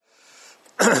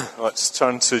Let's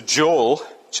turn to Joel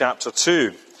chapter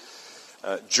 2.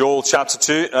 Joel chapter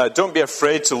 2. Don't be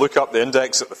afraid to look up the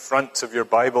index at the front of your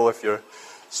Bible if you're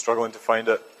struggling to find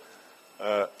it.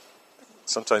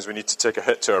 Sometimes we need to take a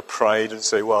hit to our pride and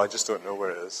say, well, I just don't know where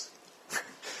it is.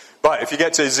 But if you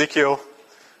get to Ezekiel,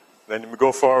 then we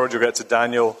go forward, you'll get to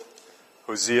Daniel,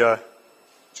 Hosea,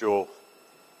 Joel.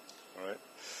 All right?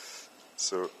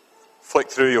 So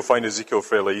flick through, you'll find Ezekiel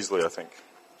fairly easily, I think.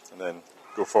 And then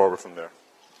go forward from there.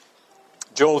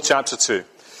 Joel chapter 2.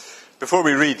 Before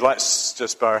we read, let's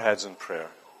just bow our heads in prayer.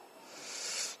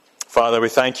 Father, we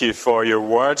thank you for your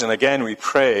word, and again we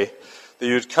pray that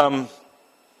you would come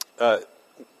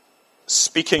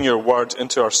speaking your word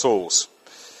into our souls.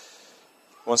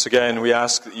 Once again, we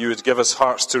ask that you would give us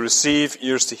hearts to receive,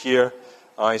 ears to hear,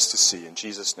 eyes to see. In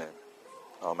Jesus' name,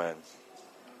 amen.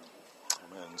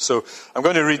 Amen. So I'm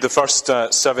going to read the first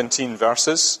 17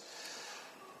 verses.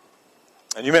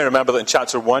 And you may remember that in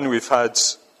chapter 1 we've had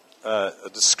a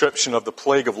description of the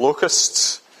plague of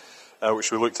locusts,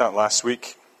 which we looked at last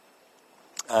week.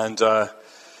 And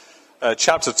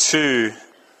chapter 2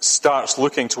 starts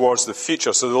looking towards the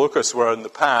future. So the locusts were in the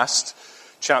past.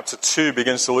 Chapter 2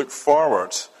 begins to look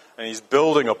forward, and he's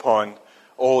building upon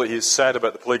all that he's said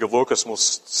about the plague of locusts, and we'll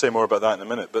say more about that in a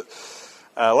minute. But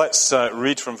let's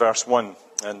read from verse 1.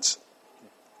 And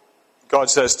God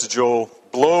says to Joel,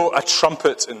 "Blow a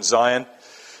trumpet in Zion,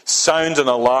 sound an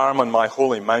alarm on my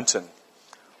holy mountain.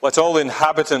 Let all the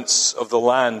inhabitants of the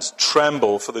land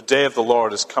tremble, for the day of the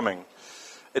Lord is coming.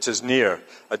 It is near,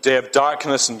 a day of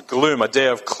darkness and gloom, a day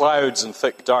of clouds and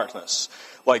thick darkness.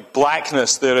 Like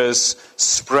blackness there is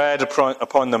spread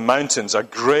upon the mountains a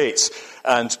great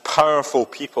and powerful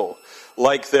people,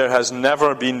 like there has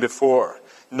never been before,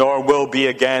 nor will be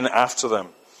again after them,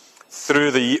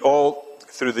 through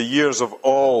the years of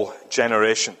all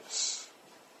generations.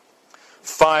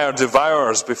 Fire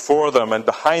devours before them, and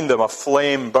behind them a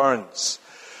flame burns.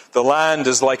 The land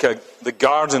is like the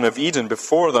Garden of Eden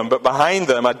before them, but behind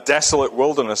them a desolate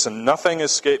wilderness, and nothing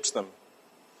escapes them.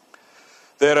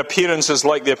 Their appearance is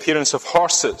like the appearance of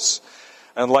horses,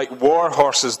 and like war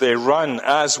horses they run,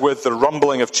 as with the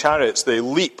rumbling of chariots. They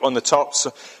leap on the tops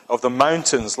of the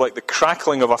mountains like the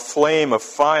crackling of a flame of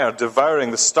fire,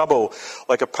 devouring the stubble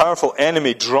like a powerful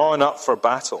enemy drawn up for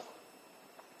battle.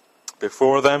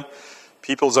 Before them,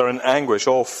 peoples are in anguish,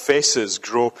 all faces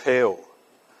grow pale.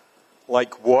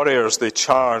 Like warriors they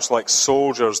charge, like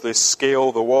soldiers they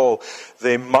scale the wall.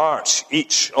 They march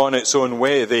each on its own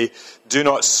way. They do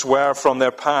not swerve from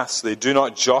their paths. They do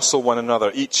not jostle one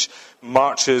another. Each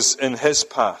marches in his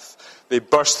path. They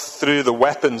burst through the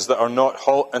weapons that are not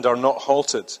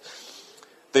halted.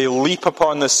 They leap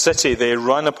upon the city. They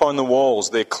run upon the walls.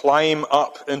 They climb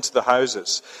up into the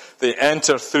houses. They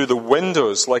enter through the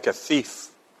windows like a thief.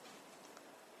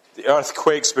 The earth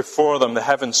quakes before them, the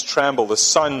heavens tremble, the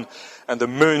sun and the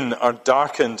moon are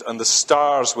darkened, and the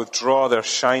stars withdraw their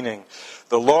shining.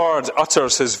 The Lord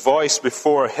utters his voice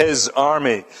before his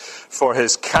army, for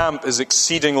his camp is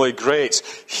exceedingly great.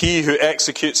 He who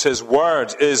executes his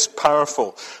word is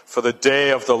powerful, for the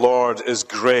day of the Lord is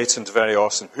great and very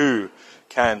awesome. Who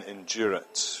can endure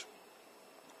it?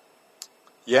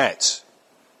 Yet,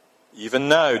 even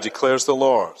now, declares the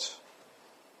Lord,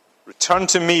 return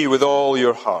to me with all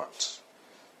your heart,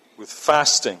 with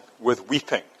fasting, with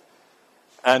weeping,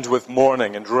 and with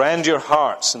mourning, and rend your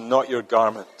hearts and not your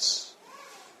garments.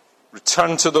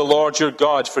 Return to the Lord your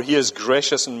God, for he is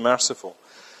gracious and merciful,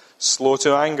 slow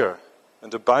to anger,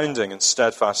 and abounding in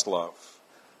steadfast love.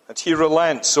 And he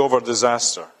relents over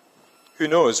disaster. Who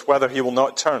knows whether he will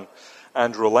not turn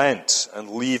and relent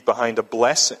and leave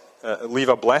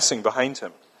a blessing behind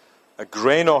him, a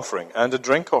grain offering and a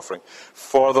drink offering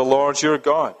for the Lord your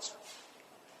God.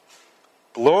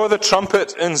 Blow the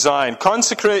trumpet in Zion,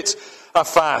 consecrate a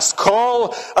fast,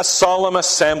 call a solemn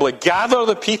assembly, gather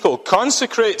the people,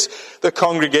 consecrate the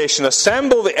congregation,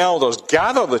 assemble the elders,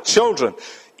 gather the children,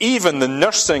 even the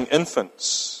nursing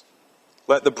infants.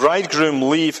 Let the bridegroom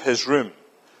leave his room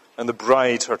and the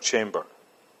bride her chamber.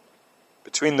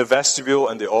 Between the vestibule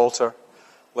and the altar,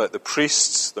 let the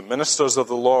priests, the ministers of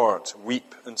the Lord,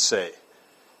 weep and say,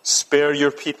 spare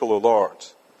your people, O Lord,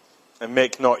 and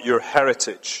make not your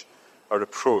heritage a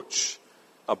reproach,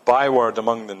 a byword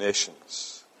among the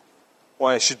nations.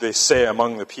 Why should they say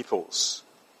among the peoples,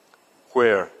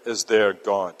 where is their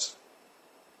God?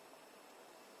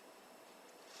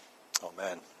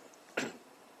 Amen.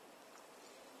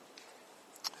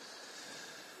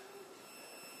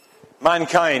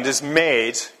 Mankind is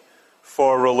made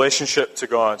for relationship to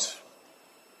God.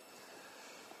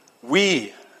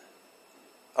 We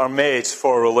are made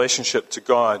for a relationship to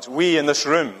God. We in this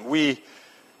room, we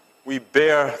We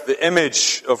bear the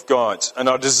image of God and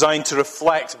are designed to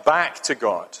reflect back to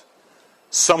God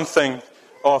something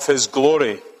of his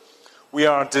glory. We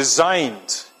are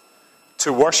designed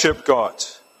to worship God,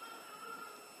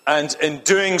 and in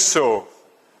doing so,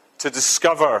 to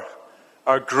discover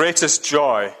our greatest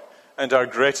joy and our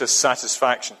greatest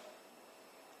satisfaction.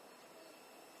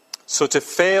 So to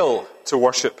fail to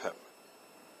worship him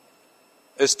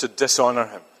is to dishonor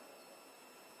him.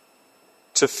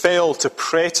 To fail to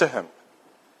pray to him,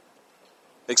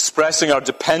 expressing our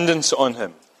dependence on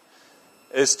him,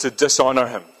 is to dishonor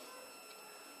him.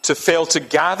 To fail to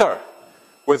gather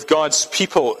with God's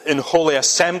people in holy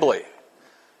assembly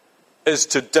is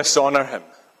to dishonor him.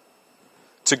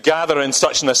 To gather in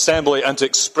such an assembly and to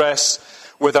express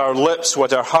with our lips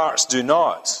what our hearts do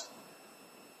not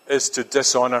is to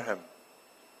dishonor him.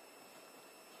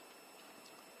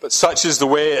 But such is the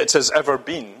way it has ever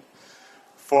been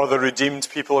for the redeemed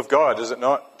people of God. Is it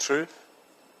not true?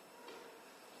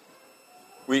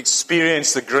 We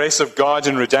experience the grace of God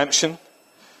in redemption.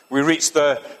 We reach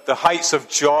the heights of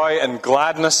joy and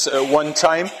gladness at one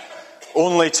time,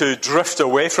 only to drift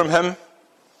away from him,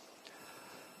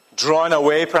 drawn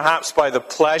away perhaps by the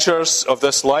pleasures of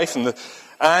this life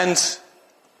and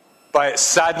by its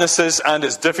sadnesses and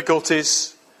its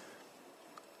difficulties,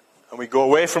 and we go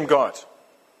away from God.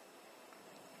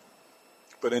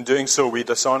 But in doing so, we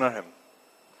dishonor him.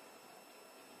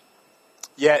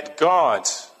 Yet God,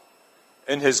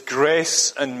 in his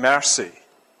grace and mercy,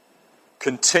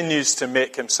 continues to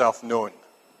make himself known,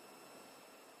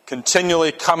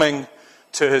 continually coming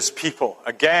to his people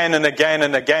again and again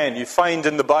and again. You find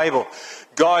in the Bible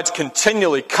God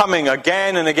continually coming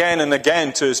again and again and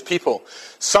again to his people,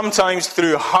 sometimes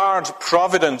through hard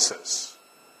providences,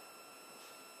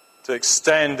 to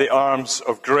extend the arms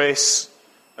of grace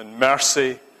and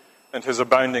mercy and his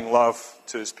abounding love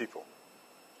to his people.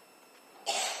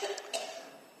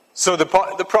 So the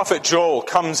prophet Joel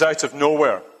comes out of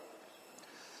nowhere.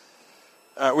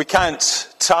 We can't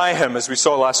tie him, as we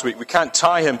saw last week, we can't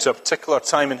tie him to a particular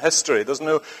time in history. There's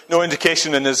no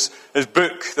indication in his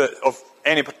book that of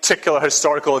any particular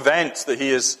historical event that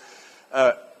he is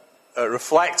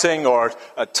reflecting, or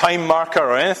a time marker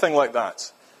or anything like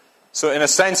that. So in a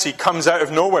sense, he comes out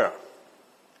of nowhere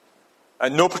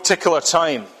at no particular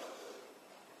time.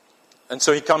 And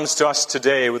so he comes to us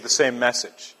today with the same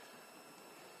message,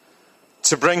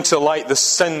 to bring to light the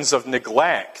sins of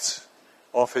neglect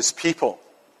of his people.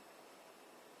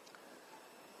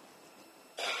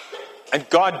 And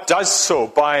God does so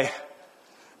by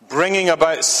bringing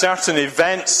about certain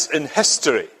events in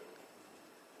history.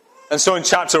 And so in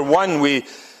chapter 1, we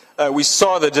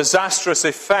saw the disastrous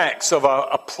effects of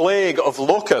a plague of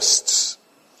locusts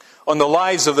on the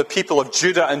lives of the people of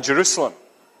Judah and Jerusalem.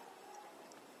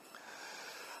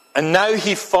 And now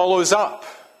he follows up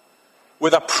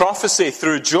with a prophecy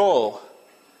through Joel.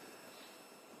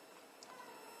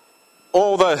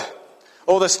 All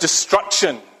this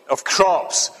destruction of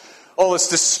crops, all this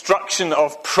destruction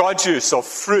of produce, of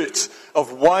fruit,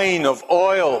 of wine, of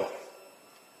oil.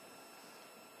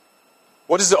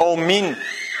 What does it all mean?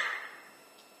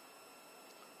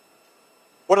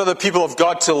 What are the people of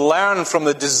God to learn from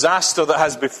the disaster that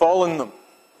has befallen them?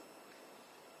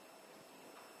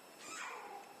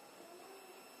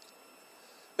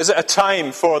 Is it a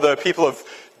time for the people of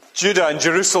Judah and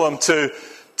Jerusalem to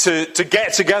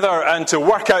get together and to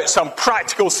work out some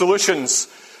practical solutions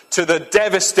to the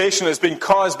devastation that's been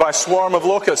caused by a swarm of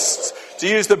locusts, to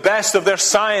use the best of their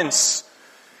science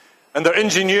and their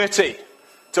ingenuity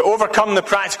to overcome the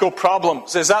practical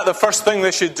problems? Is that the first thing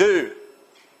they should do?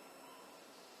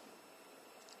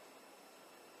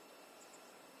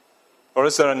 Or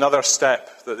is there another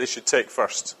step that they should take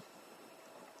first?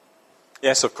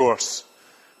 Yes, of course.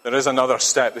 There is another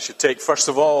step they should take. First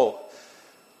of all,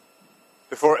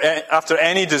 after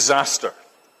any disaster,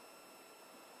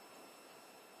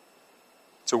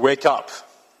 to wake up,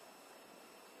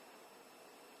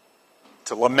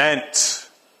 to lament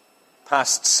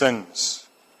past sins,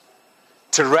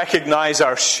 to recognize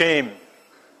our shame,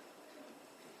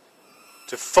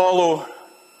 to follow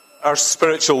our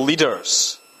spiritual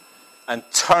leaders and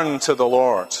turn to the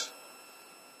Lord,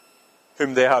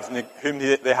 whom they have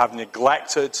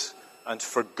neglected and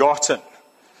forgotten,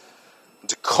 and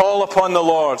to call upon the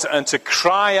Lord and to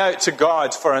cry out to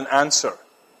God for an answer.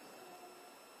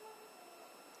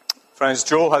 Friends,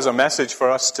 Joel has a message for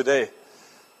us today.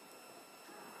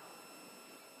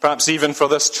 Perhaps even for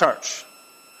this church.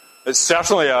 It's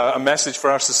certainly a message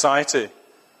for our society.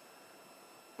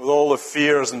 With all the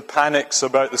fears and panics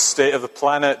about the state of the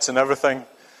planet and everything.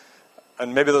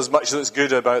 And maybe there's much that's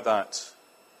good about that.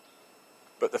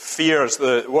 but the fears.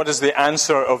 What is the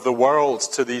answer of the world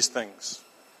to these things?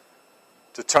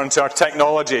 To turn to our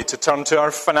technology, to turn to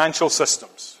our financial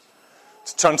systems,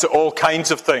 to turn to all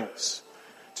kinds of things,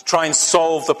 to try and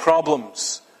solve the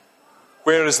problems.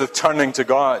 Where is the turning to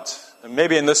God? And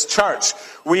maybe in this church,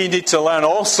 we need to learn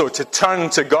also to turn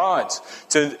to God,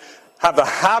 to have the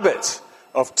habit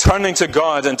of turning to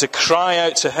God and to cry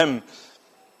out to Him.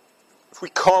 If we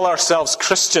call ourselves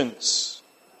Christians,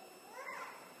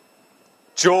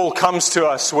 Joel comes to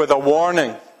us with a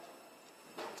warning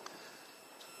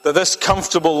that this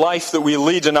comfortable life that we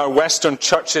lead in our Western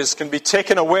churches can be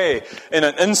taken away in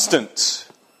an instant.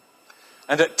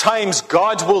 And at times,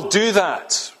 God will do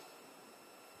that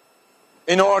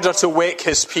in order to wake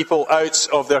His people out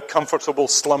of their comfortable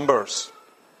slumbers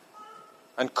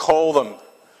and call them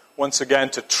once again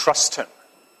to trust Him.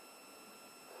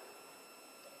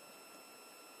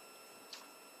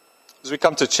 As we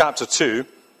come to chapter 2,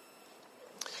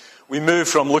 we move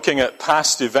from looking at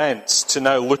past events to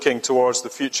now looking towards the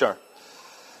future.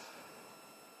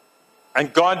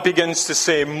 And God begins to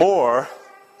say more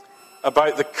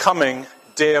about the coming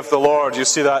day of the Lord. You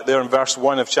see that there in verse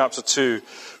 1 of chapter 2.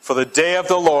 For the day of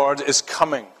the Lord is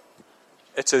coming.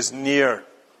 It is near.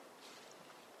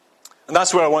 And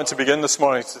that's where I want to begin this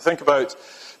morning, to think about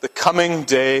the coming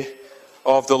day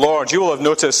of the Lord. You will have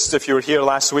noticed, if you were here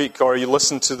last week or you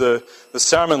listened to the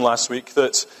sermon last week,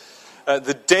 that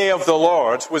the day of the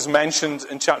Lord was mentioned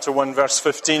in chapter 1, verse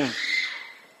 15.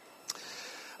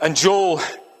 And Joel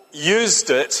used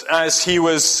it as he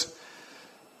was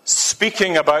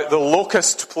speaking about the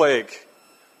locust plague,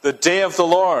 the day of the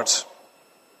Lord.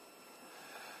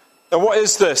 Now, what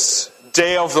is this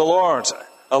day of the Lord?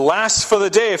 Alas for the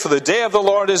day of the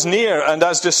Lord is near, and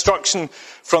as destruction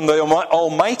from the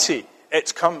Almighty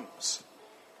it comes.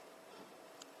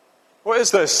 What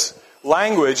is this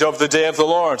language of the day of the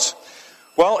Lord?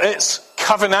 Well, it's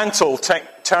covenantal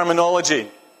terminology,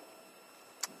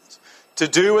 to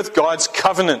do with God's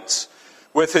covenant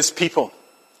with His people.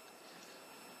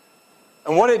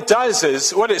 And what it does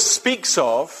is, what it speaks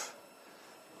of,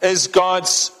 is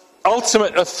God's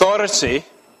ultimate authority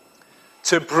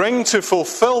to bring to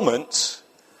fulfillment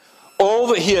all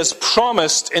that He has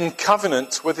promised in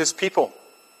covenant with His people.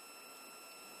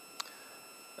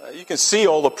 You can see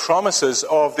all the promises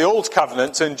of the Old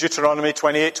Covenant in Deuteronomy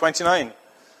 28:29.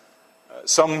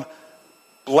 Some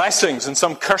blessings and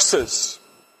some curses.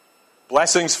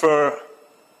 Blessings for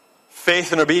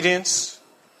faith and obedience,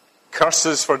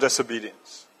 curses for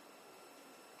disobedience.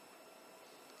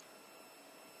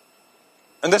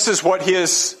 And this is what he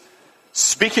is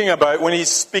speaking about when he's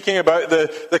speaking about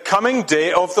the coming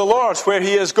day of the Lord, where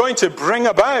He is going to bring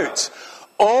about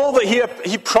all that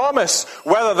he promised,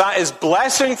 whether that is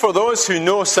blessing for those who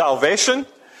know salvation,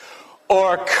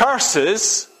 or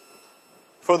curses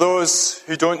for those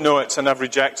who don't know it and have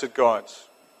rejected God.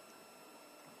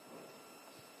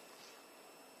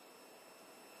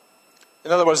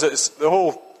 In other words, it's the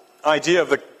whole idea of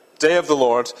the day of the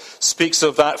Lord speaks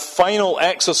of that final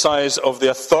exercise of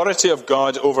the authority of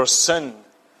God over sin,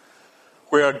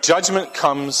 where judgment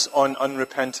comes on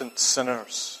unrepentant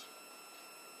sinners.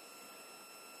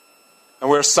 And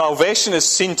where salvation is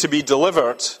seen to be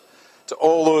delivered to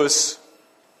all those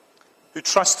who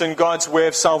trust in God's way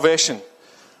of salvation,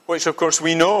 which of course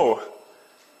we know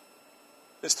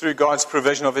is through God's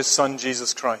provision of His Son,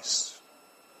 Jesus Christ.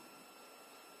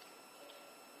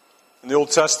 In the Old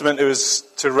Testament, it was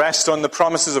to rest on the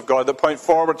promises of God that point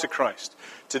forward to Christ.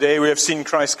 Today we have seen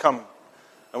Christ come,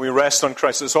 and we rest on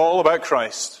Christ. It's all about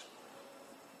Christ,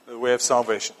 the way of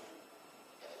salvation.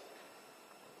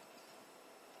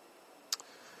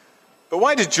 But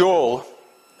why did Joel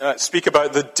speak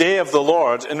about the day of the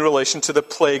Lord in relation to the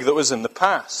plague that was in the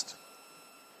past?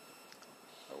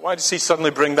 Why does he suddenly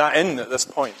bring that in at this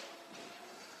point?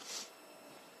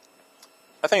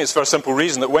 I think it's for a simple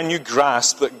reason, that when you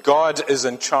grasp that God is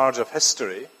in charge of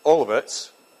history, all of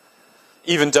it,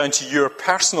 even down to your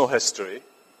personal history,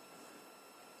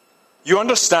 you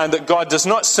understand that God does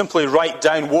not simply write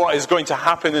down what is going to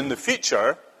happen in the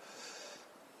future,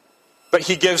 but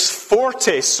He gives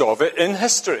foretastes of it in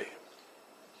history.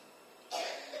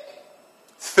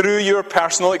 Through your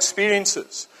personal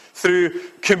experiences, through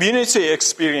community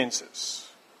experiences.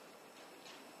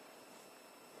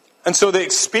 And so the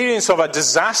experience of a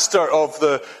disaster of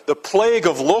the plague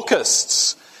of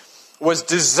locusts was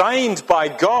designed by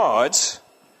God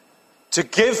to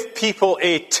give people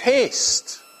a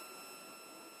taste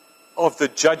of the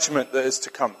judgment that is to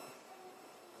come.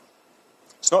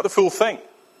 It's not the full thing.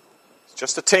 It's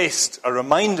just a taste, a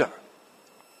reminder.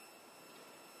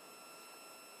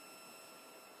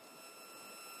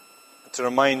 to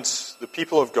remind the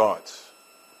people of God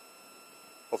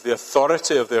of the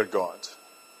authority of their God.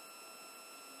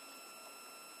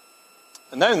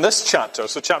 And now in this chapter,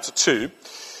 so chapter 2,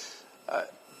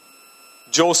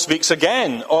 Joel speaks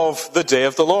again of the day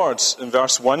of the Lord. In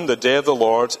verse 1, the day of the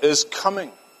Lord is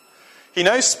coming. He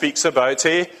now speaks about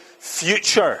a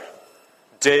future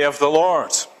day of the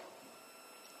Lord.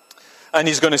 And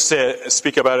he's going to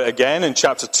speak about it again in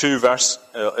chapter 2, verse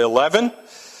 11.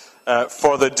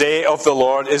 For the day of the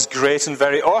Lord is great and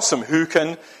very awesome. Who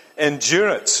can endure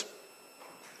it?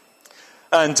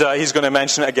 And he's going to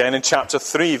mention it again in chapter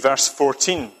 3, verse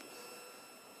 14.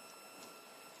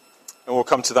 And we'll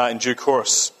come to that in due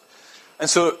course. And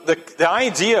so the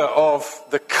idea of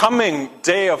the coming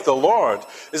day of the Lord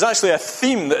is actually a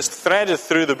theme that is threaded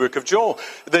through the book of Joel.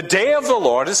 The day of the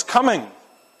Lord is coming.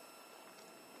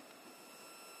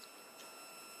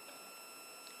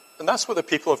 And that's what the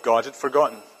people of God had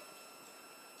forgotten.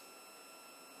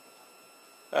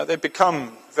 They've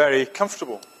become very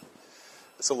comfortable.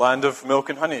 It's a land of milk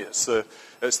and honey. It's the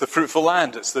fruitful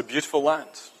land. It's the beautiful land.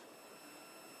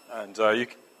 And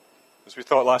as we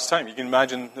thought last time, you can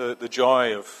imagine the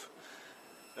joy of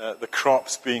the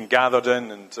crops being gathered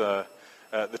in and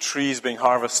the trees being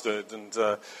harvested and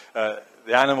the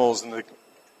animals and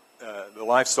the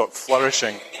livestock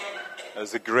flourishing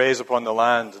as they graze upon the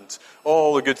land, and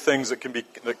all the good things that can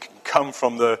come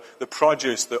from the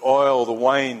produce, the oil, the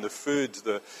wine, the food,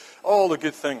 all the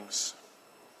good things.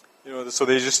 So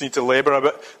they just need to labor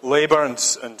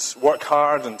and work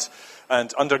hard,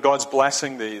 and under God's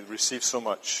blessing they receive so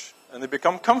much, and they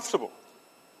become comfortable.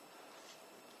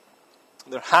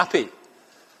 They're happy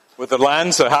with their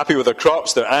lands, they're happy with their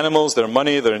crops, their animals, their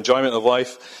money, their enjoyment of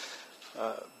life.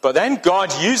 But then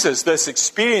God uses this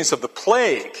experience of the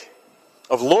plague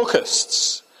of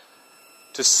locusts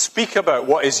to speak about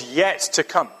what is yet to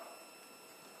come,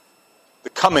 the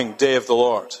coming day of the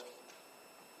Lord.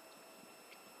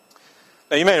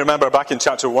 Now you may remember back in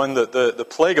chapter 1 that the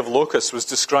plague of locusts was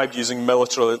described using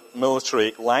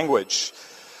military language.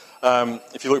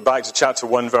 If you look back to chapter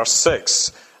 1 verse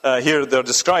 6, here they're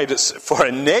described as, "For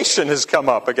a nation has come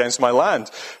up against my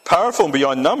land, powerful and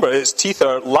beyond number. Its teeth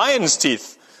are lion's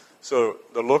teeth." So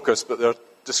they're locusts, but they're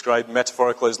described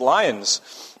metaphorically as lions.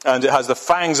 "And it has the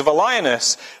fangs of a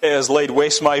lioness. It has laid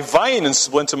waste my vine and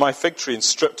splintered my fig tree and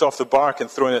stripped off the bark and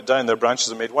thrown it down. Their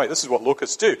branches are made white." This is what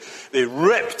locusts do. They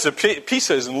rip to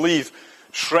pieces and leave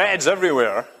shreds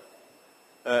everywhere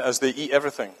as they eat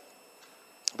everything.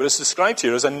 But it's described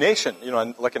here as a nation,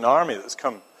 like an army that's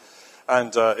come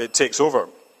and it takes over.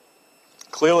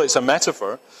 Clearly it's a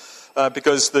metaphor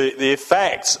because the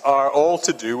effects are all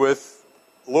to do with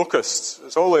locusts.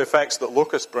 It's all the effects that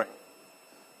locusts bring.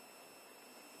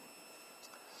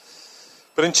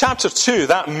 But in chapter 2,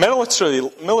 that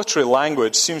military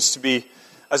language seems to be,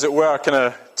 as it were, kind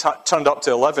of turned up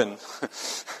to 11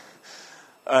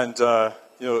 and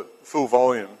full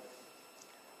volume.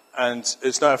 And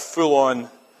it's now a full-on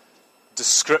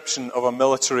description of a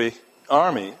military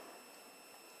army.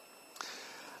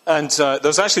 And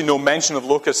there's actually no mention of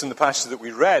locusts in the passage that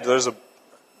we read. There's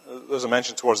a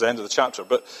mention towards the end of the chapter,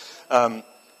 but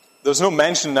there's no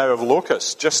mention now of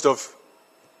locusts, just of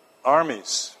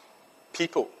armies,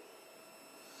 people.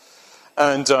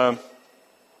 And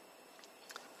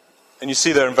you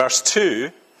see there in verse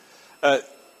 2,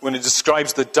 when it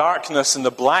describes the darkness and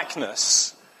the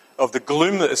blackness of the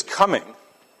gloom that is coming,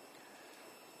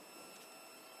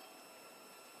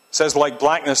 it says, "Like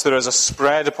blackness there is a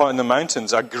spread upon the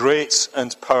mountains, a great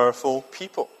and powerful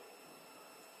people."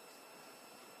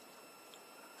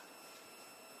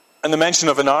 And the mention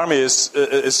of an army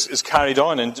is carried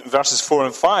on in verses 4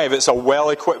 and 5. It's a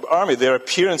well-equipped army. Their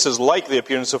appearance is like the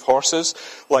appearance of horses.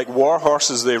 Like war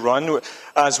horses they run.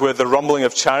 As with the rumbling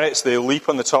of chariots, they leap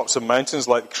on the tops of mountains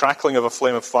like the crackling of a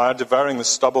flame of fire, devouring the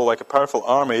stubble like a powerful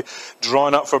army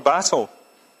drawn up for battle.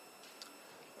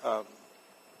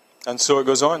 And so it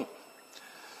goes on.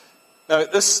 Now,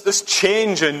 this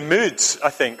change in mood, I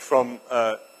think, from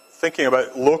thinking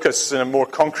about locusts in a more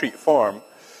concrete form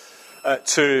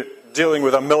to dealing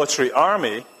with a military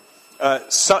army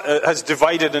has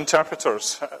divided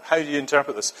interpreters. How do you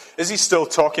interpret this? Is he still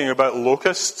talking about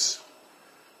locusts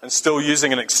and still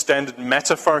using an extended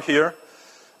metaphor here?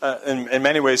 In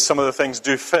many ways, some of the things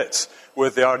do fit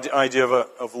with the idea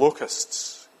of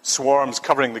locusts. Swarms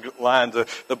covering the land,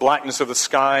 the blackness of the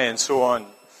sky, and so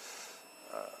on.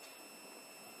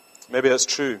 Maybe that's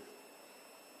true.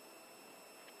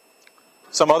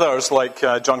 Some others, like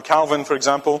John Calvin, for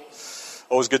example,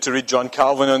 always good to read John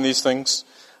Calvin on these things.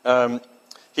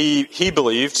 He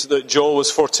believed that Joel was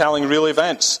foretelling real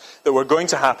events that were going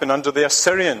to happen under the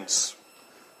Assyrians.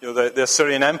 The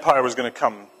Assyrian Empire was going to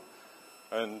come.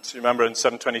 And you remember in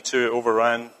 722 it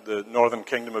overran the northern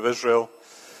kingdom of Israel.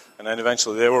 And then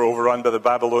eventually they were overrun by the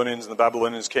Babylonians, and the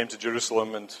Babylonians came to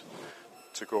Jerusalem and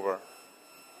took over,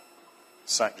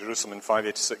 sacked Jerusalem in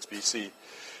 586 BC.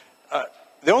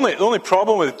 The only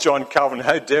problem with John Calvin,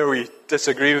 how dare we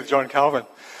disagree with John Calvin,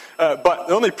 but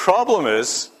the only problem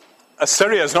is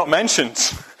Assyria is not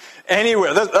mentioned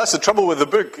anywhere. That's the trouble with the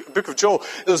book of Joel.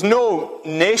 There's no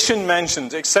nation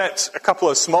mentioned except a couple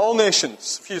of small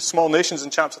nations, a few small nations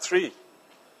in chapter 3.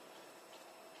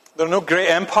 There are no great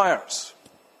empires.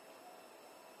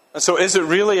 And so is it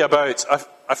really about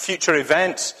a future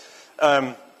event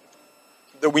that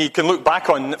we can look back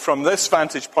on from this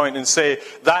vantage point and say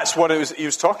that's what he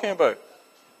was talking about?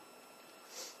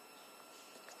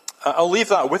 I'll leave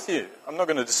that with you. I'm not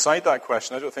going to decide that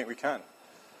question. I don't think we can.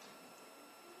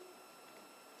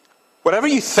 Whatever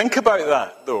you think about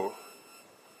that, though,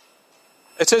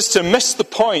 it is to miss the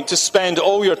point to spend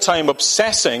all your time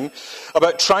obsessing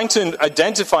about trying to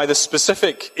identify the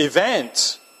specific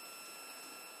event.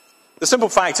 The simple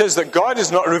fact is that God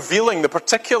is not revealing the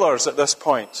particulars at this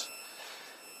point.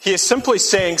 He is simply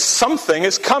saying something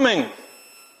is coming.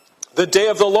 The day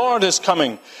of the Lord is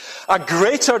coming. A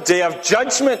greater day of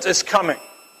judgment is coming.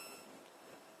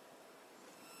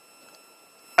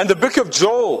 And the book of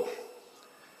Joel,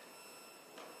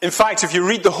 in fact, if you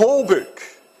read the whole book,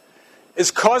 is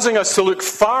causing us to look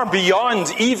far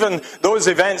beyond even those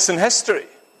events in history,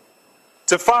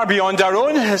 to far beyond our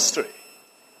own history.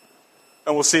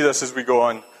 And we'll see this as we go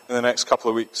on in the next couple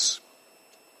of weeks.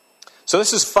 So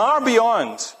this is far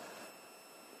beyond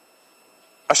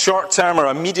a short-term or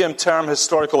a medium-term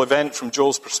historical event from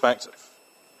Joel's perspective.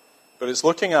 But it's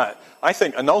looking at, I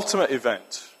think, an ultimate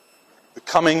event. The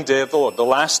coming day of the Lord, the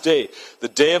last day. The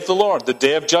day of the Lord, the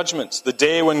day of judgment. The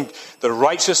day when the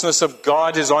righteousness of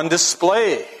God is on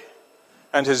display.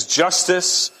 And His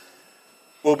justice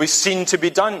will be seen to be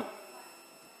done.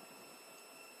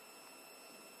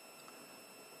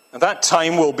 And that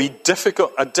time will be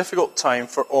a difficult time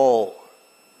for all.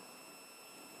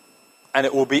 And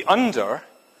it will be under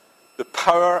the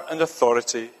power and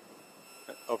authority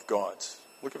of God.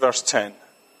 Look at verse 10.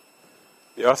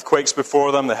 The earth quakes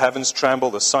before them, the heavens tremble,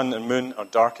 the sun and moon are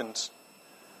darkened,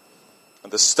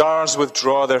 and the stars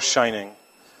withdraw their shining.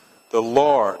 The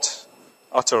Lord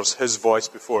utters His voice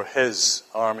before His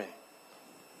army.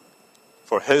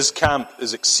 For His camp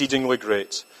is exceedingly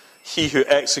great. He who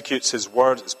executes His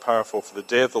word is powerful, for the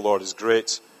day of the Lord is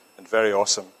great and very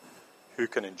awesome. Who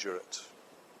can endure it?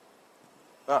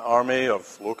 That army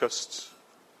of locusts,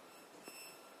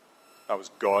 that was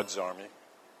God's army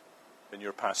in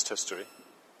your past history.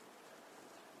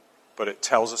 But it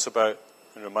tells us about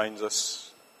and reminds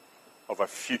us of a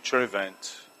future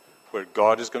event where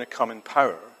God is going to come in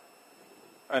power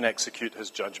and execute His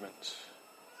judgment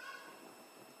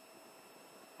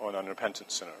on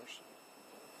unrepentant sinners.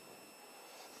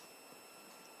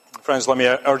 Friends, let me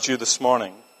urge you this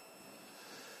morning,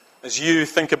 as you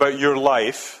think about your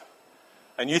life,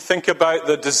 and you think about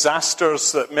the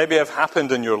disasters that maybe have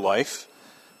happened in your life,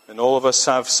 and all of us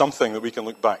have something that we can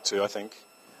look back to, I think.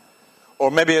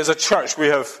 Or maybe as a church we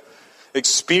have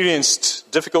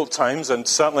experienced difficult times, and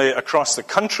certainly across the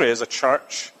country as a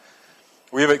church,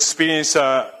 we have experienced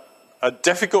a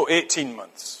difficult 18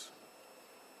 months.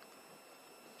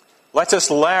 Let us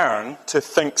learn to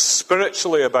think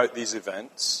spiritually about these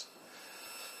events.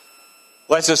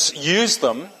 Let us use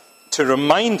them to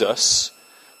remind us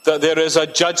that there is a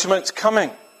judgment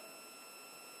coming.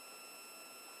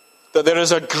 That there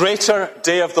is a greater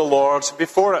day of the Lord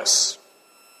before us.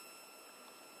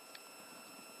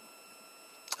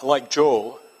 Like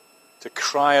Joel, to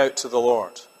cry out to the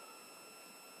Lord.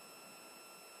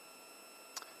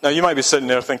 Now you might be sitting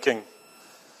there thinking,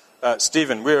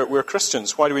 Stephen, we're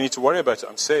Christians. Why do we need to worry about it?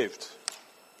 I'm saved.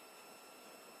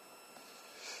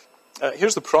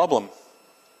 Here's the problem.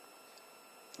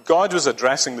 God was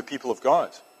addressing the people of God.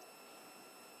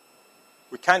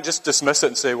 We can't just dismiss it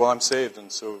and say, well, I'm saved,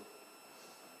 and so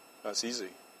that's easy,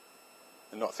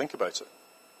 and not think about it.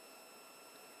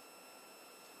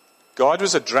 God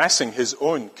was addressing His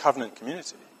own covenant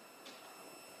community.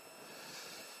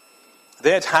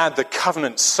 They had had the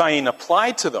covenant sign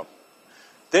applied to them.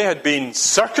 They had been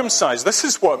circumcised. This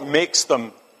is what makes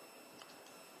them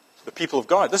the people of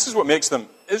God. This is what makes them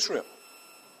Israel.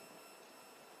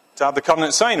 To have the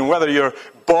covenant sign. And whether you're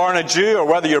born a Jew or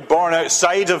whether you're born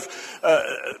outside of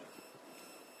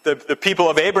the people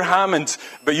of Abraham,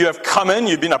 but you have come in,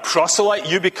 you've been a proselyte,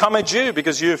 you become a Jew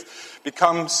because you've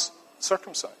become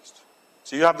circumcised.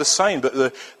 So you have the sign, but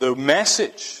the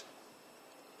message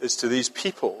is to these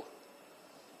people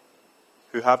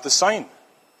who have the sign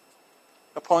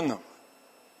upon them.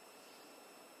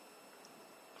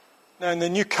 Now, in the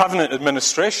New Covenant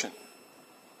administration,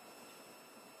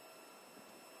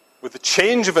 with the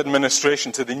change of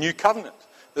administration to the New Covenant,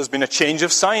 there's been a change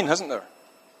of sign, hasn't there?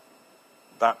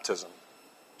 Baptism.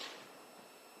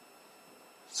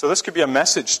 So this could be a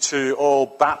message to all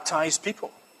baptized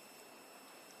people.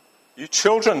 You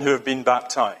children who have been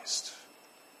baptized.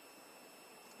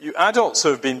 You adults who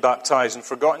have been baptized and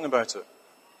forgotten about it.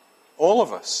 All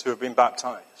of us who have been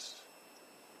baptized.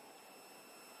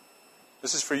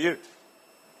 This is for you.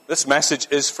 This message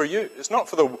is for you. It's not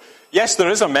for the... Yes, there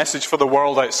is a message for the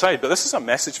world outside, but this is a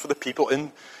message for the people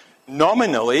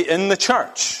nominally in the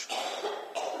church.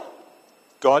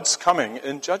 God's coming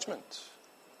in judgment.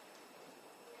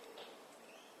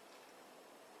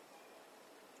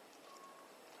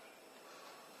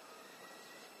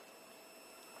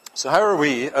 So how are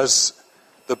we, as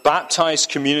the baptized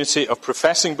community of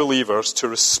professing believers, to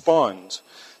respond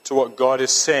to what God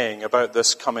is saying about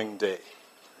this coming day?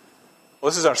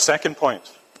 Well, this is our second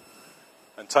point.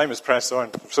 And time has pressed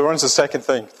on. So we're on to the second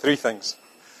thing. Three things.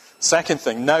 Second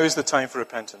thing, now is the time for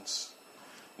repentance.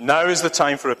 Now is the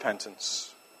time for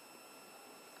repentance.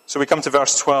 So we come to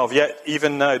verse 12. Yet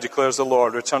even now, declares the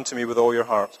Lord, return to me with all your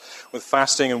heart, with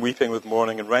fasting and weeping, with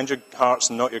mourning, and rend your hearts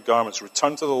and not your garments.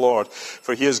 Return to the Lord,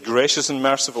 for he is gracious and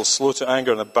merciful, slow to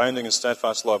anger and abounding in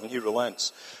steadfast love, and he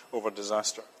relents over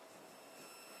disaster.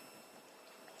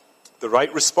 The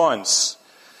right response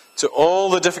to all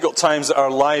the difficult times that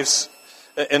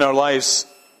in our lives,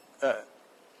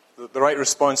 the right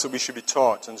response that we should be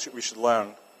taught and we should learn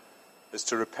is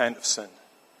to repent of sin.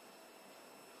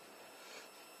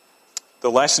 The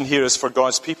lesson here is for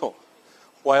God's people.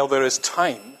 While there is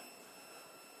time,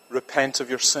 repent of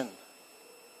your sin.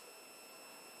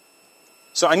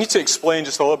 So I need to explain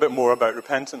just a little bit more about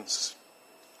repentance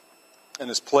and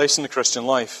its place in the Christian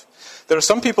life. There are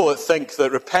some people that think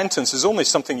that repentance is only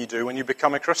something you do when you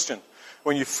become a Christian,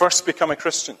 when you first become a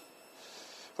Christian.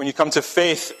 When you come to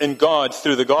faith in God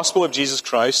through the gospel of Jesus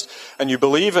Christ, and you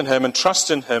believe in him and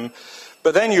trust in him,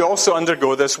 but then you also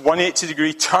undergo this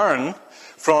 180-degree turn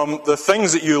from the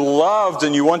things that you loved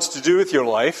and you wanted to do with your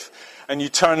life, and you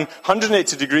turn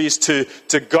 180 degrees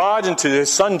to God and to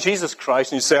his Son, Jesus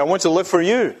Christ, and you say, I want to live for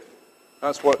you.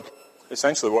 That's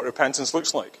essentially what repentance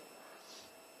looks like.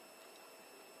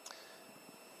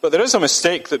 But there is a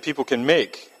mistake that people can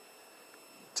make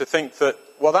to think that,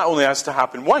 well, that only has to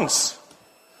happen once.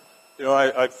 You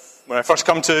know, when I first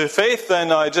come to faith,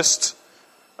 then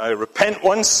I repent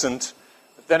once and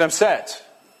then I'm set.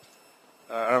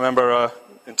 I remember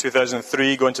in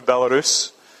 2003 going to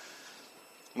Belarus,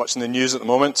 much in the news at the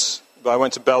moment, but I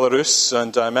went to Belarus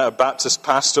and I met a Baptist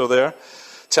pastor there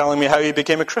telling me how he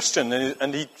became a Christian.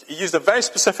 And he used a very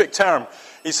specific term.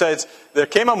 He said, there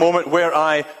came a moment where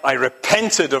I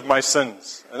repented of my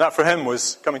sins. And that for him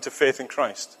was coming to faith in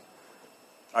Christ.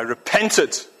 I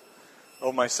repented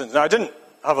of my sins. Now, I didn't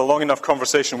have a long enough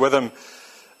conversation with him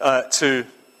to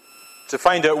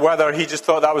find out whether he just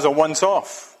thought that was a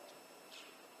once-off.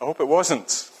 I hope it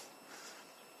wasn't.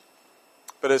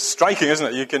 But it's striking, isn't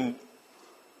it? You can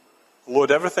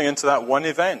load everything into that one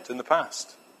event in the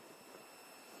past.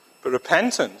 But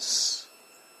repentance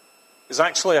is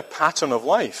actually a pattern of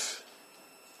life.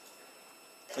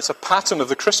 It's a pattern of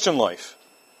the Christian life.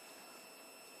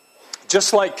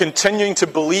 Just like continuing to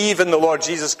believe in the Lord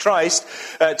Jesus Christ,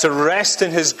 to rest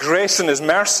in his grace and his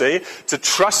mercy, to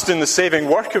trust in the saving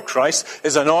work of Christ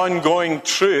is an ongoing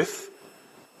truth,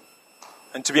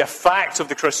 and to be a fact of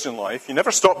the Christian life. You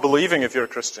never stop believing if you're a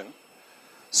Christian,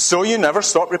 so you never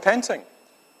stop repenting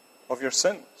of your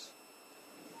sins.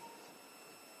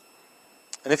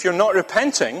 And if you're not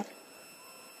repenting,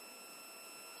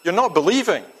 you're not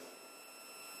believing,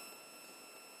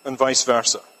 and vice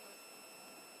versa.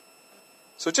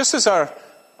 So just as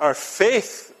our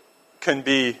faith can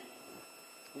be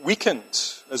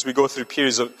weakened as we go through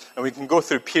periods of, and we can go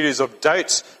through periods of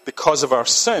doubt because of our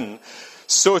sin,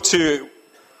 so too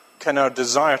can our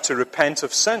desire to repent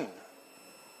of sin.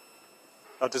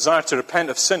 Our desire to repent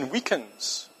of sin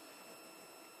weakens.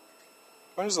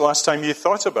 When was the last time you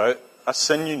thought about a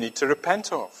sin you need to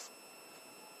repent of?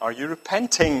 Are you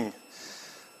repenting?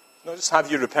 Not just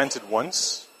have you repented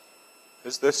once.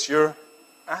 Is this your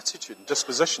attitude and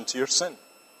disposition to your sin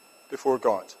before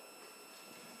God?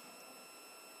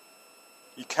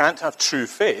 You can't have true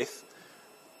faith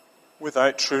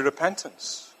without true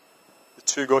repentance. The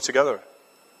two go together.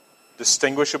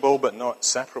 Distinguishable but not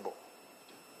separable.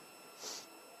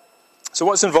 So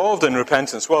what's involved in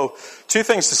repentance? Well, two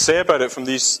things to say about it from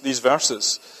these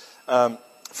verses.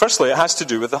 Firstly, it has to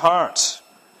do with the heart.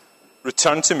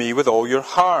 Return to me with all your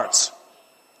heart.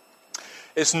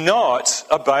 It's not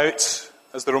about,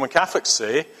 as the Roman Catholics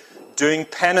say, doing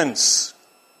penance.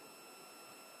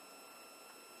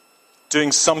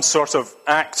 Doing some sort of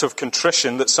act of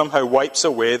contrition that somehow wipes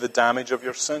away the damage of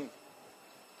your sin.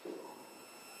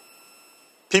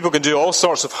 People can do all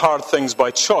sorts of hard things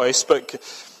by choice, but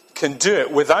can do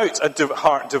it without a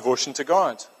heart devotion to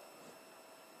God.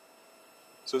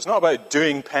 So it's not about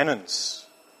doing penance,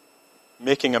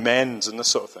 making amends and this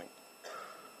sort of thing.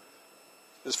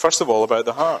 It's first of all about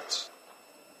the heart.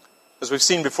 As we've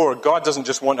seen before, God doesn't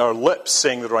just want our lips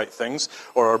saying the right things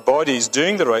or our bodies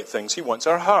doing the right things. He wants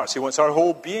our hearts. He wants our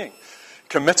whole being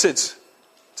committed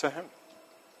to Him.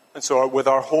 And so with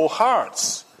our whole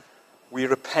hearts, we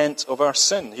repent of our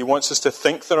sin. He wants us to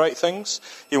think the right things.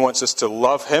 He wants us to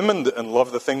love Him and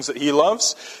love the things that He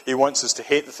loves. He wants us to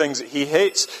hate the things that He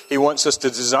hates. He wants us to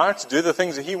desire to do the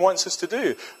things that He wants us to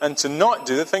do and to not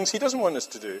do the things He doesn't want us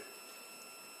to do.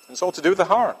 And it's all to do with the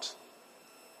heart.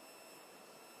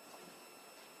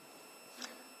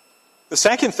 The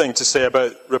second thing to say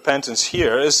about repentance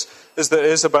here is that it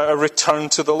is about a return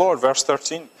to the Lord. Verse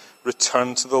 13,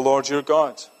 return to the Lord your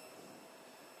God.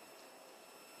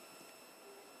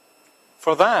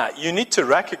 For that, you need to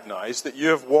recognize that you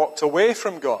have walked away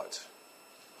from God.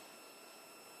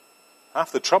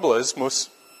 Half the trouble is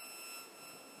most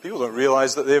people don't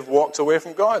realize that they've walked away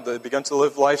from God. They begin to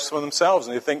live lives for themselves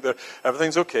and they think that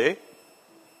everything's okay.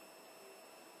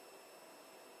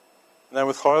 And then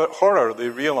with horror, they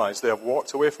realize they have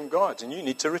walked away from God. And you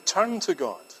need to return to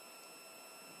God.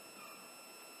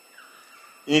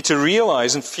 You need to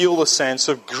realize and feel the sense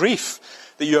of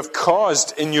grief that you have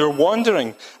caused in your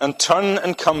wandering and turn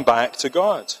and come back to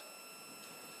God.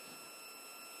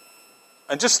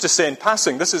 And just to say in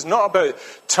passing, this is not about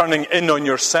turning in on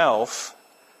yourself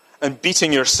and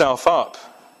beating yourself up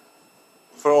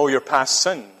for all your past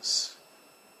sins.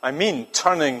 I mean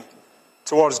turning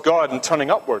towards God and turning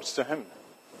upwards to Him.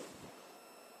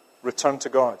 Return to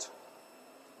God.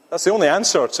 That's the only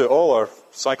answer to all our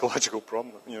psychological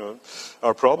problems,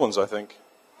 our problems, I think.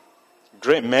 A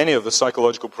great many of the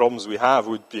psychological problems we have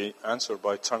would be answered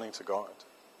by turning to God.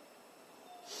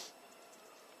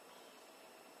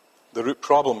 The root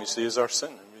problem, you see, is our sin,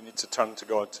 and we need to turn to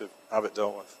God to have it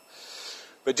dealt with.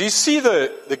 But do you see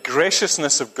the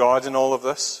graciousness of God in all of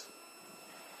this?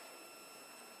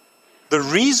 The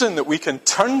reason that we can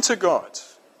turn to God,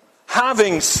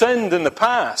 having sinned in the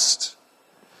past,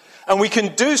 and we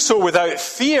can do so without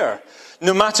fear,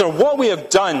 no matter what we have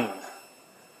done,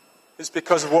 is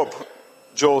because of what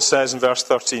Joel says in verse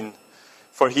 13.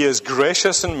 For He is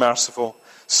gracious and merciful,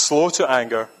 slow to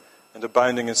anger, and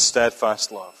abounding in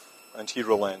steadfast love. And He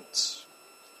relents.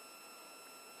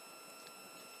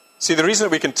 See, the reason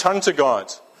that we can turn to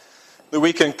God, that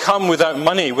we can come without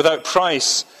money, without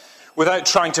price, without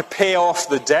trying to pay off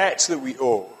the debt that we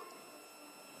owe,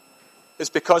 is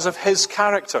because of His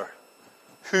character,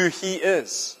 who He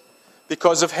is,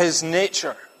 because of His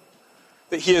nature,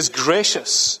 that He is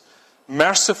gracious,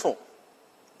 merciful,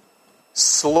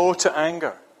 slow to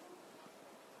anger,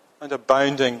 and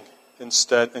abounding in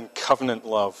covenant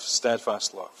love,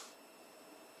 steadfast love.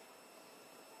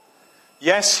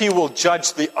 Yes, He will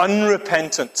judge the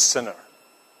unrepentant sinner.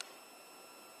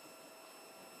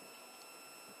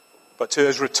 But to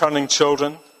His returning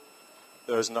children,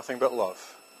 there is nothing but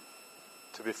love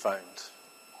to be found.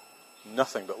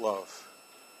 Nothing but love.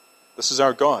 This is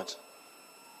our God.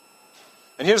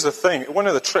 And here's the thing. One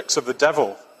of the tricks of the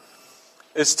devil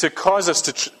is to cause us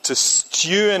to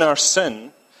stew in our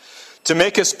sin, to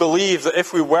make us believe that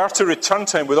if we were to return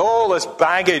to Him with all this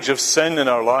baggage of sin in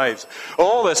our lives,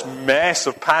 all this mess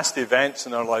of past events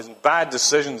in our lives, and bad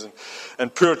decisions,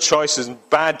 and poor choices, and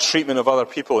bad treatment of other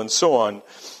people, and so on,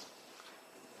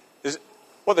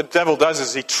 what the devil does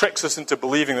is he tricks us into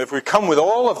believing that if we come with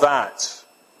all of that,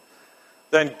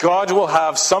 then God will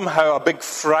have somehow a big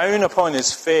frown upon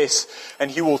His face, and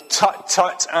He will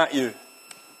tut-tut at you.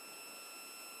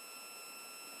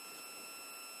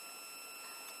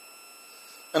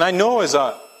 And I know as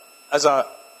a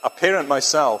parent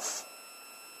myself,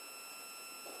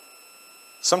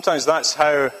 sometimes that's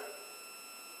how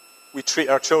we treat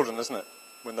our children, isn't it?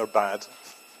 When they're bad.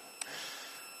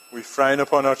 We frown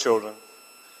upon our children.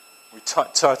 We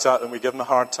tut-tut at them. We give them a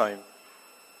hard time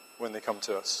when they come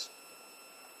to us.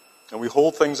 And we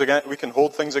can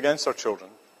hold things against our children.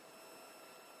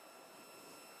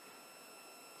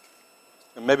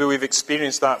 And maybe we've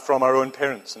experienced that from our own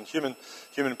parents. And human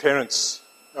parents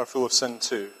are full of sin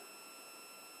too.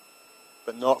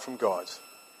 But not from God.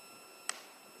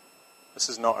 This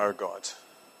is not our God.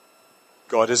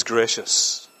 God is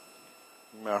gracious,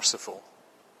 merciful,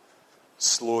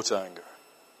 slow to anger,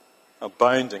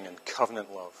 abounding in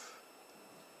covenant love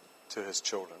to his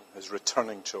children, his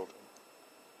returning children.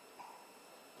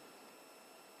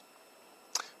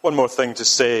 One more thing to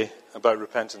say about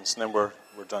repentance, and then we're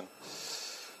done.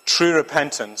 True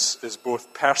repentance is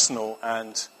both personal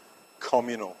and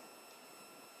communal.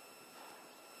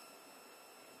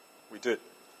 We do it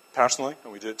personally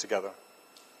and we do it together.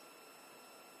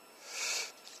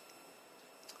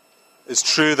 It's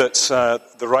true that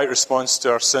the right response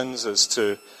to our sins is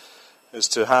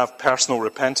to have personal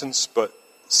repentance, but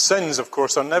sins, of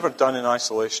course, are never done in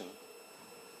isolation.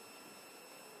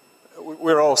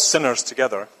 We're all sinners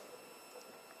together.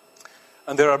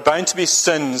 And there are bound to be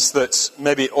sins that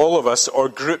maybe all of us or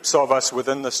groups of us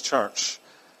within this church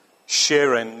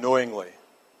share in knowingly.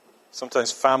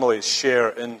 Sometimes families share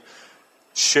in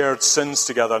shared sins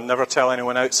together and never tell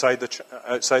anyone outside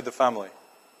the family.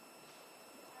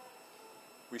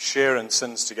 We share in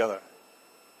sins together.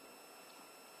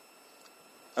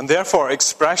 And therefore,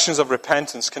 expressions of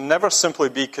repentance can never simply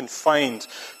be confined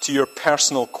to your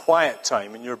personal quiet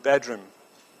time in your bedroom.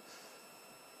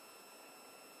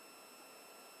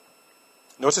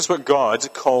 Notice what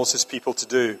God calls his people to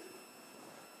do.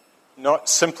 Not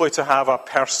simply to have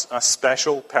a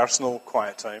special personal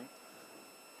quiet time,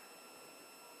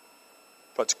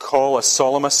 but to call a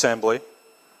solemn assembly,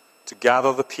 to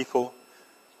gather the people,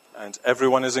 and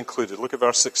everyone is included. Look at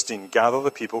verse 16. Gather the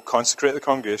people, consecrate the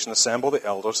congregation, assemble the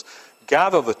elders,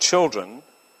 gather the children,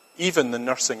 even the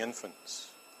nursing infants.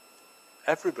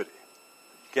 Everybody.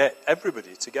 Get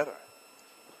everybody together.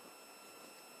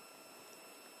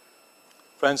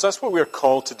 Friends, that's what we're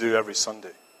called to do every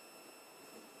Sunday.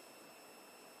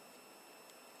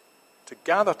 To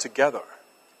gather together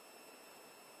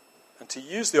and to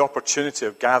use the opportunity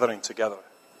of gathering together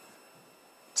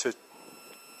to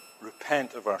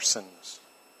repent of our sins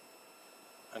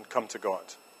and come to God.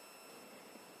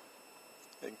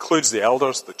 It includes the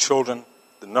elders, the children,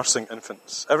 the nursing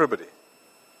infants, everybody.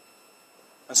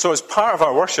 And so as part of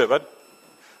our worship, I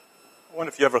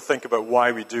wonder if you ever think about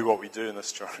why we do what we do in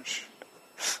this church.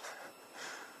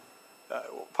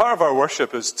 Part of our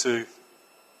worship is to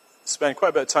spend quite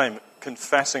a bit of time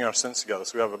confessing our sins together.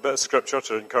 So we have a bit of scripture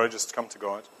to encourage us to come to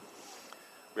God.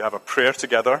 We have a prayer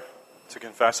together to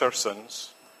confess our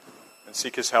sins and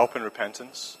seek his help in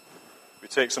repentance. We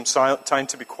take some time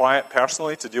to be quiet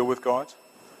personally to deal with God.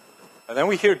 And then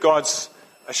we hear God's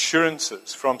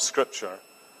assurances from Scripture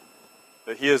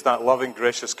that he is that loving,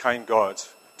 gracious, kind God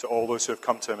to all those who have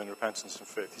come to him in repentance and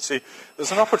faith. You see,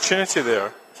 there's an opportunity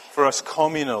there for us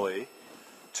communally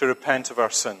to repent of our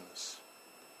sins.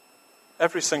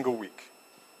 Every single week.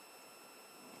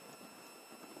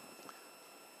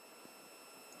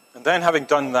 And then having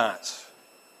done that,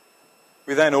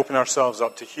 we then open ourselves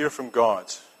up to hear from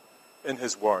God in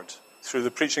his word, through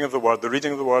the preaching of the word, the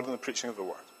reading of the word and the preaching of the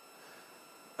word.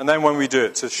 And then when we do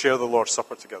it, to share the Lord's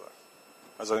Supper together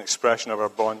as an expression of our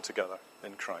bond together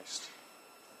in Christ.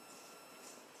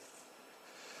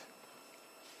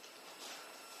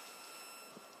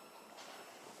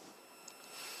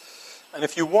 And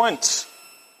if you want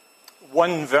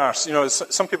one verse,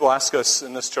 some people ask us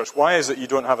in this church, why is it you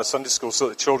don't have a Sunday school so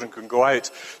that children can go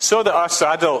out? So that us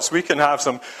adults, we can have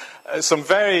some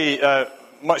very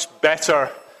much better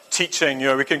teaching.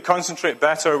 We can concentrate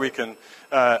better, we can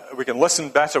listen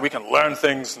better, we can learn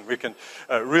things, and we can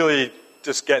really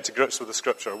just get to grips with the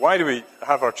Scripture. Why do we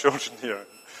have our children here?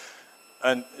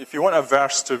 And if you want a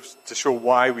verse to show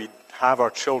why we have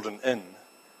our children in,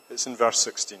 it's in verse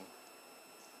 16.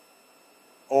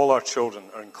 All our children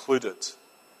are included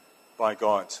by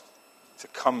God to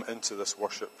come into this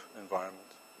worship environment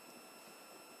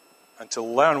and to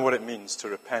learn what it means to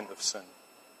repent of sin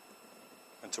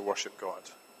and to worship God.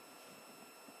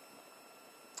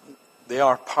 They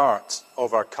are part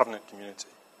of our covenant community.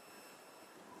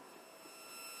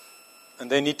 And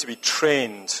they need to be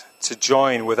trained to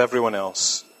join with everyone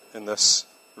else in this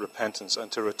repentance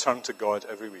and to return to God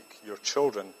every week. Your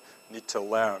children need to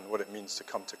learn what it means to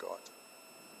come to God.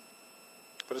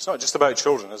 But it's not just about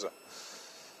children, is it?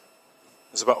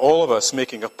 It's about all of us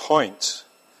making a point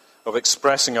of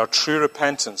expressing our true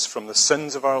repentance from the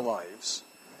sins of our lives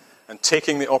and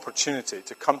taking the opportunity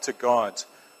to come to God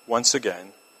once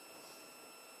again.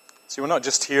 See, we're not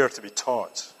just here to be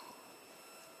taught.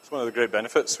 It's one of the great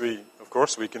benefits. Of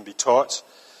course, we can be taught.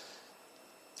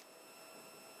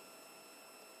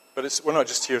 But we're not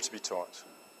just here to be taught.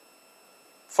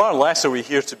 Far less are we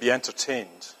here to be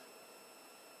entertained.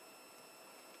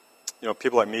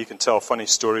 People like me can tell funny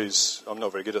stories. I'm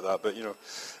not very good at that, but,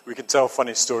 we can tell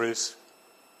funny stories.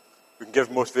 We can give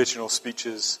motivational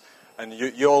speeches. And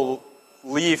you all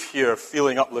leave here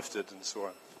feeling uplifted and so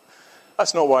on.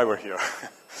 That's not why we're here.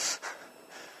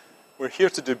 We're here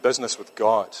to do business with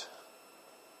God.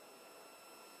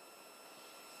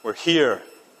 We're here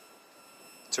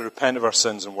to repent of our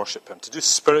sins and worship Him, to do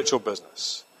spiritual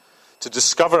business, to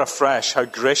discover afresh how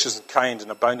gracious and kind and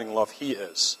abounding love He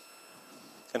is,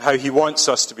 and how He wants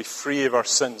us to be free of our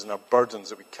sins and our burdens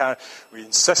that we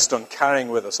insist on carrying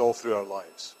with us all through our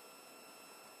lives.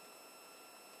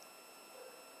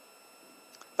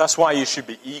 That's why you should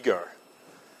be eager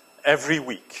every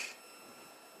week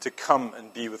to come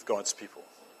and be with God's people.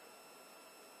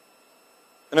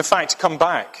 And in fact, come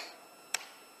back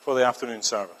for the afternoon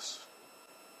service.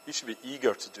 You should be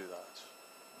eager to do that.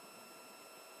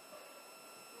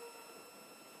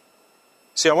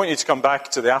 See, I want you to come back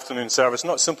to the afternoon service,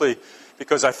 not simply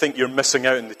because I think you're missing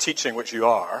out on the teaching, which you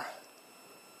are,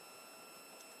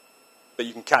 but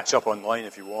you can catch up online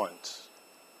if you want.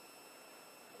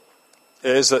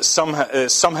 It is that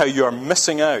somehow you are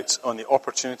missing out on the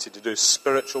opportunity to do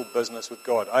spiritual business with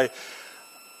God. I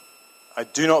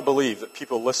do not believe that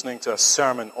people listening to a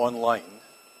sermon online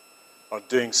are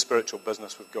doing spiritual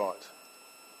business with God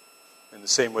in the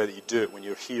same way that you do it when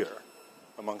you're here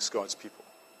amongst God's people.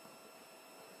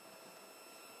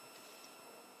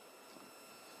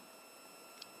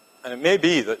 And it may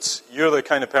be that you're the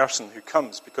kind of person who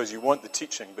comes because you want the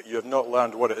teaching, but you have not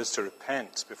learned what it is to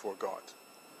repent before God.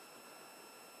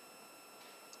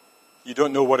 You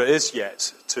don't know what it is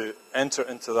yet to enter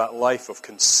into that life of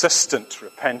consistent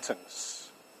repentance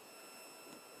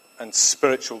and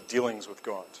spiritual dealings with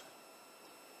God.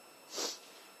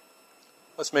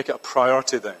 Let's make it a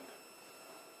priority then,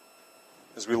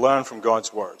 as we learn from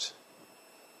God's Word,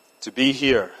 to be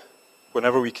here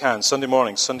whenever we can, Sunday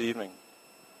morning, Sunday evening,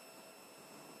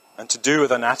 and to do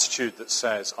with an attitude that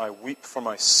says, I weep for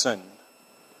my sin,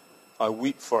 I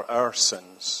weep for our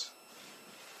sins.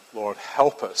 Lord,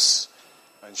 help us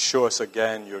and show us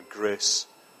again your grace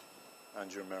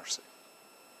and your mercy.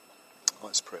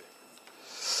 Let's pray.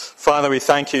 Father, we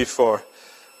thank you for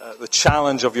the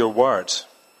challenge of your word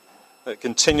that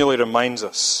continually reminds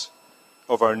us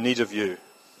of our need of you.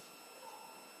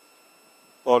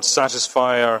 Lord,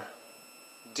 satisfy our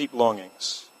deep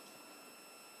longings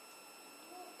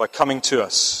by coming to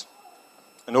us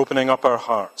and opening up our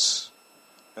hearts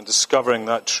and discovering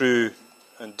that true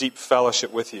and deep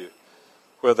fellowship with you,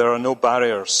 where there are no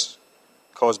barriers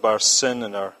caused by our sin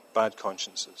and our bad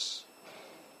consciences,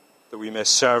 that we may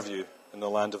serve you in the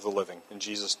land of the living. In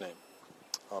Jesus' name,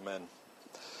 amen.